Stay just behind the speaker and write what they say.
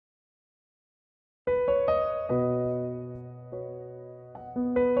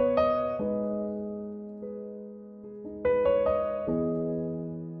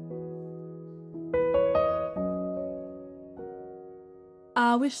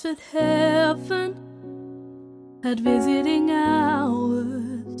I wish that heaven had visiting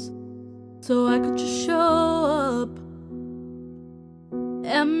hours, so I could just show up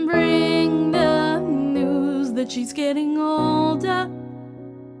and bring the news that she's getting older.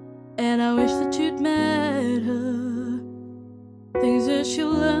 And I wish that you'd met her, things that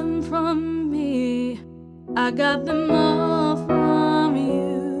she'll learn from me. I got them all from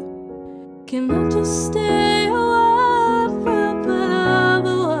you. Can I just stay a while? We'll put all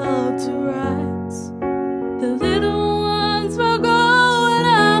the world to rights. The little ones will grow and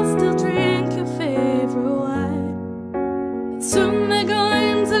I'll still drink your favorite wine. And soon they're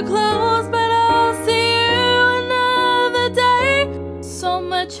going to close, but I'll see you another day. So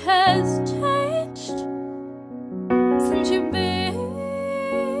much has changed since you've been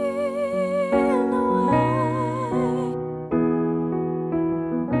away.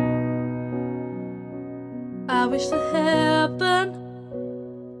 I wish that heaven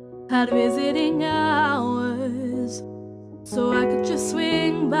had visiting hours, so I could just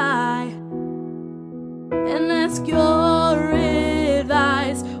swing by and ask your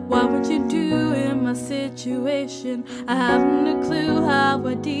advice. What would you do in my situation? I haven't a clue how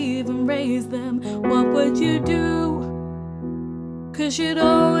I'd even raise them. What would you do? 'Cause you'd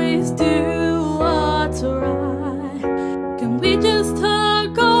always do what's right. Can we just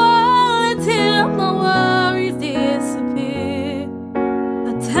talk a while until my worries disappear?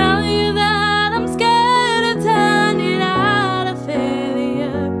 I tell you that I'm scared of turning out a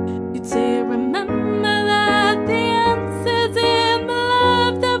failure. You'd say, remember that the answer's in the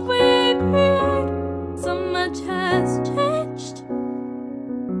love that we create. So much has changed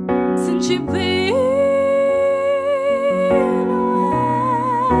since you've been away.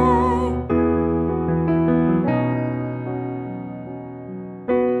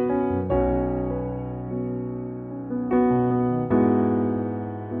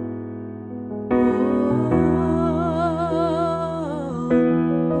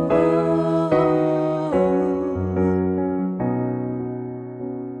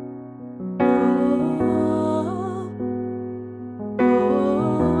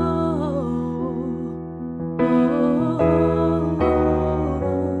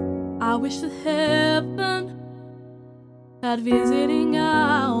 I wish that heaven had visiting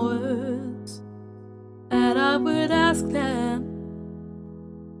hours, and I would ask them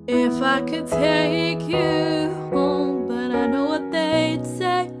if I could take you home. But I know what they'd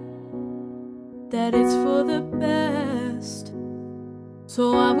say, that it's for the best. So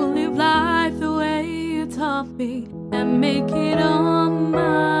I will live life the way you taught me and make it on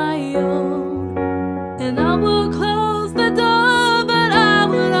my own. And I will close the door, but I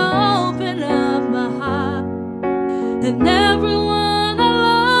will open up my heart. And everyone I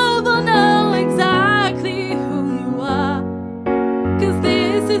love will know exactly who you are. 'Cause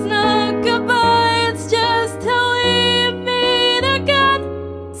this is not goodbye, it's just till we meet again.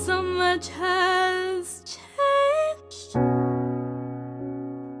 So much has changed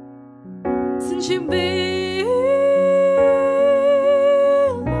since you've been